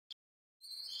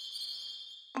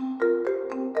For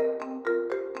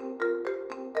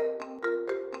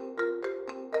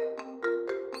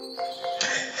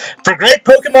great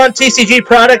Pokemon TCG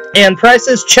product and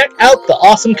prices, check out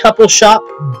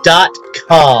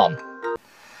theawesomecoupleshop.com.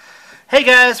 Hey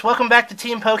guys, welcome back to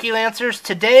Team PokeLancers.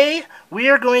 Today, we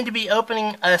are going to be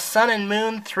opening a Sun and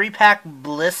Moon 3-pack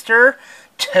Blister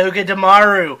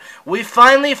Togedemaru. We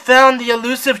finally found the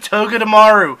elusive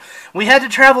Togedemaru. We had to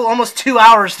travel almost 2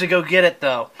 hours to go get it,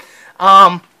 though.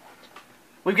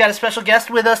 We've got a special guest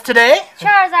with us today.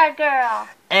 Charizard Girl.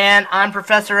 And I'm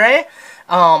Professor A.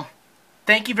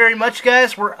 Thank you very much,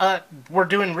 guys. We're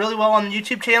doing really well on the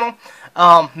YouTube channel.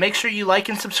 Make sure you like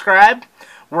and subscribe.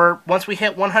 Once we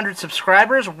hit 100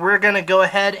 subscribers, we're going to go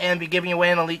ahead and be giving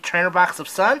away an Elite Trainer Box of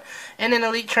Sun and an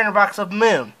Elite Trainer Box of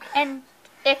Moon. And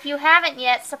if you haven't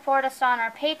yet, support us on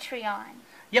our Patreon.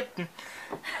 Yep.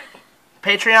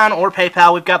 Patreon or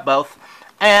PayPal, we've got both.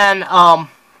 And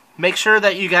make sure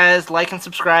that you guys like and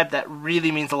subscribe. That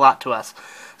really means a lot to us.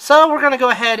 So we're going to go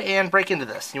ahead and break into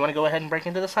this. You want to go ahead and break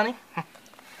into this, honey?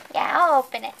 Yeah, I'll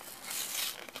open it.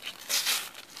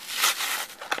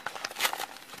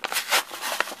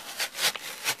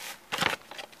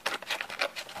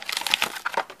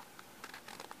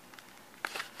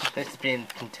 It's being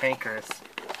cantankerous.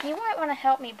 You might want to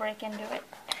help me break into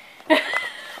it.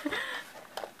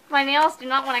 My nails do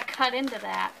not want to cut into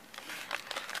that.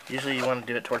 Usually you want to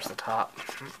do it towards the top.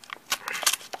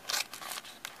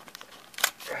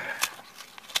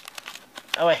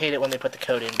 Oh, I hate it when they put the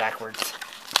code in backwards.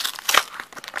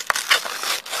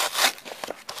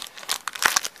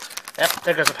 Yep,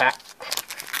 there goes the pack.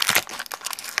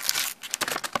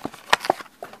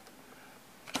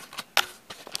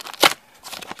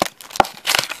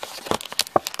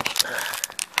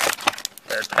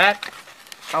 There's the pack.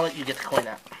 I'll let you get the coin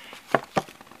out.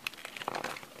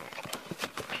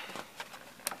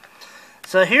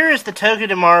 So here is the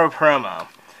Togedemaru promo.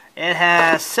 It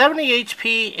has 70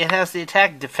 HP, it has the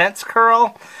attack Defense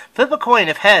Curl. Flip a coin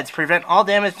if heads, prevent all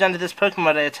damage done to this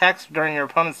Pokemon that attacks during your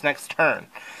opponent's next turn.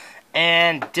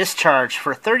 And Discharge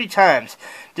for 30 times.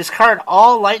 Discard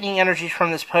all lightning energies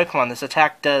from this Pokemon. This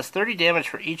attack does 30 damage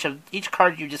for each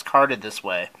card you discarded this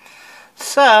way.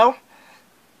 So,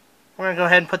 we're going to go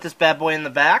ahead and put this bad boy in the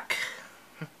back.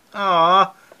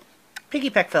 Aww, Piggy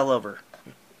Peck fell over.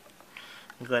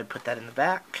 Go ahead and put that in the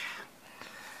back.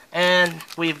 And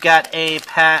we've got a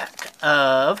pack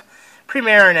of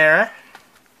Primarinera.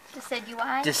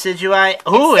 Decidueye.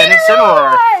 Ooh, and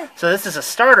Incineroar. So this is a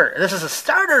starter. This is a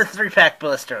starter 3-pack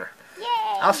Blister. Yay!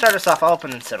 I'll start us off. I'll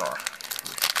open Incineroar.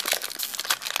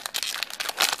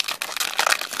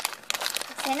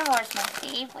 Incineroar's my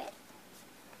favorite.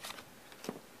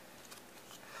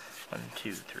 1,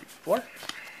 2, 3, 4.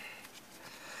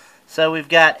 So we've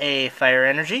got a Fire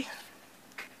Energy,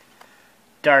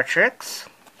 Dartrix,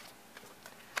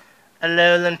 a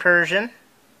Lowland Persian,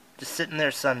 just sitting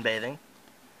there sunbathing,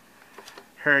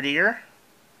 Herdier,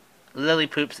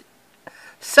 Lillipoop's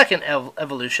second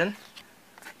evolution,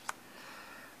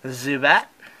 Zubat,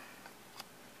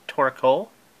 Torkoal,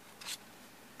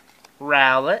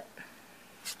 Rowlet,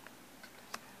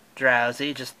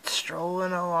 Drowsy, just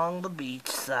strolling along the beach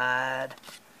side,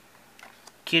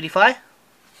 Cutiefly.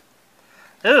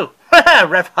 Ooh,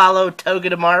 Rev Hollow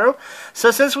Togedemaru. So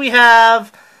since we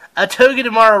have a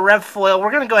Togedemaru Rev Foil,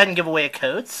 we're going to go ahead and give away a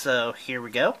code. So here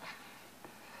we go.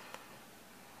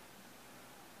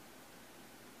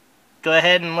 Go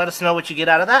ahead and let us know what you get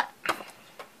out of that.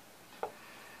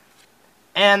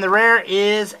 And the rare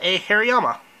is a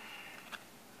Hariyama.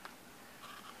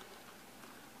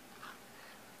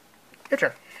 Your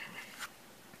turn.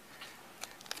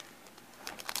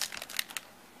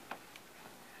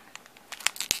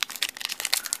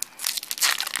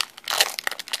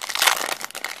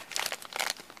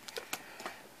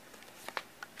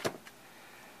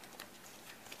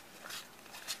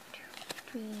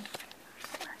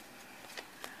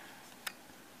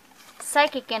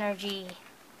 Psychic Energy,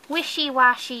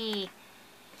 Wishy-Washy,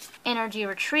 Energy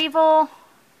Retrieval,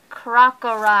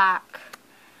 Krokorok,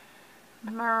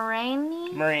 Marini,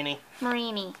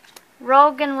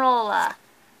 Roggenrola,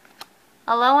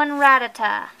 Alolan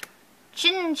Rattata,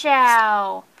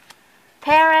 Chinchou,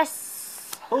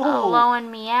 Paris, Alolan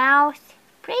Meowth,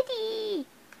 pretty,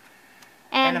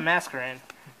 and a Masquerain.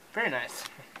 Very nice.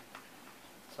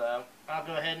 So I'll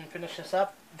go ahead and finish us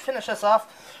off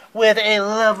with a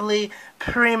lovely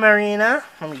Primarina.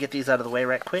 Let me get these out of the way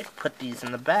right quick. Put these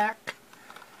in the back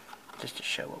just to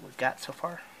show what we've got so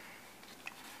far.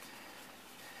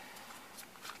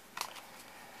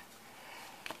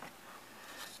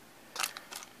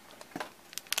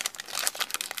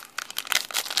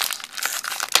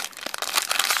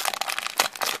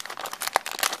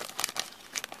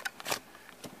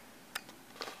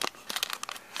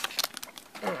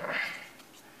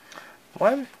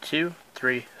 1, 2,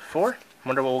 3, 4.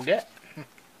 Wonder what we'll get.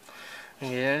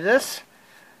 Get into this.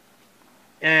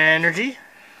 Energy,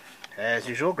 as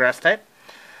usual, grass type.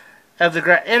 Of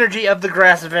the energy of the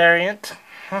grass variant.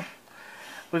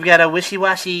 We've got a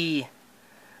Wishy-Washy.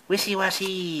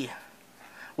 Wishy-Washy.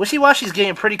 Wishy-Washy's getting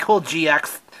a pretty cool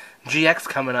GX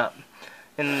coming up.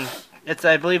 And it's,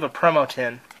 I believe, a promo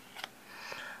tin.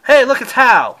 Hey, look, it's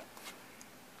Hal.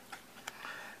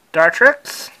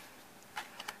 Dartrix.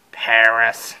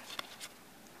 Paris.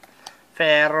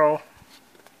 Pharaoh.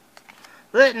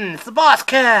 Litton, it's the boss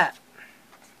cat.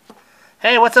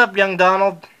 Hey, what's up, young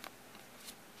Donald?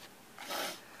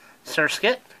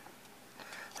 Surskit.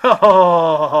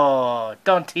 Oh,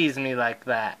 don't tease me like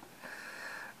that.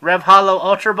 Rev Hollow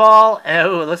Ultra Ball.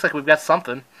 Oh, it looks like we've got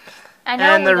something. I know.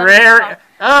 And the rare...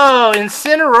 Oh,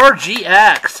 Incineroar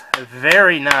GX.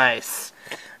 Very nice.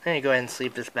 Let me go ahead and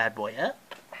sleeve this bad boy up.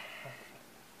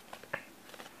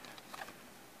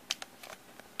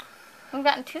 We've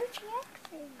gotten 2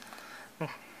 GXs.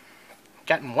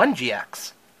 Gotten 1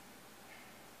 GX.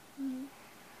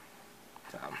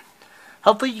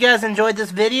 Hopefully you guys enjoyed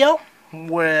this video.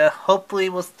 Hopefully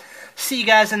we'll see you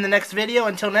guys in the next video.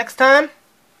 Until next time.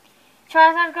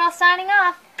 Charizard Girl signing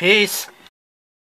off. Peace.